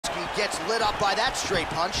gets lit up by that straight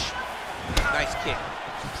punch. Nice kick.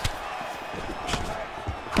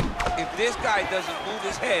 If this guy doesn't move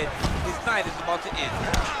his head, his night is about to end.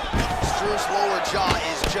 Strue's lower jaw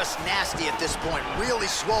is just nasty at this point. Really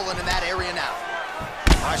swollen in that area now.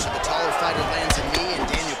 All right, so the taller fighter lands a knee, and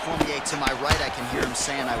Daniel Cormier to my right, I can hear him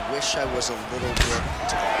saying, I wish I was a little bit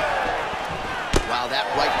taller. Wow, that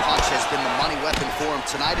right punch has been the money weapon for him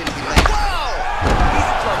tonight, and he lands. Whoa! He's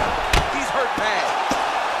in trouble. He's hurt bad.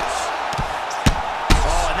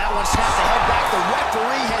 Oh, and that one snapped the head back. The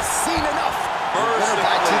referee has seen enough. Winner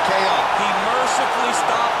by TKO. He mercifully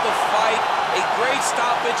stopped the fight. A great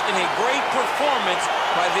stoppage and a great performance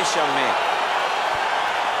by this young man.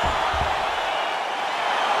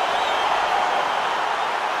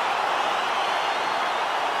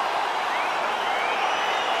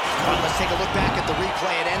 Let's take a look back at the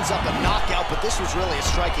replay. It ends up a knockout, but this was really a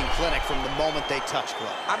striking clinic from the moment they touched, Clay.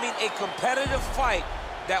 I mean, a competitive fight.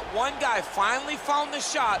 That one guy finally found the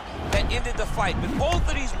shot that ended the fight. But both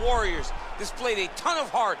of these warriors displayed a ton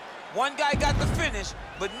of heart. One guy got the finish,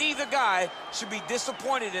 but neither guy should be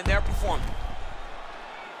disappointed in their performance.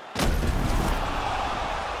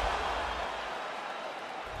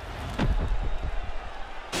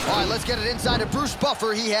 All right, let's get it inside to Bruce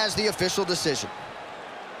Buffer. He has the official decision.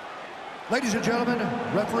 Ladies and gentlemen,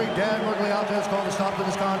 referee Dan Mergliata has called a stop to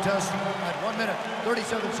this contest at 1 minute,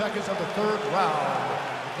 37 seconds of the third round.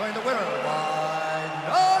 Declaring the winner by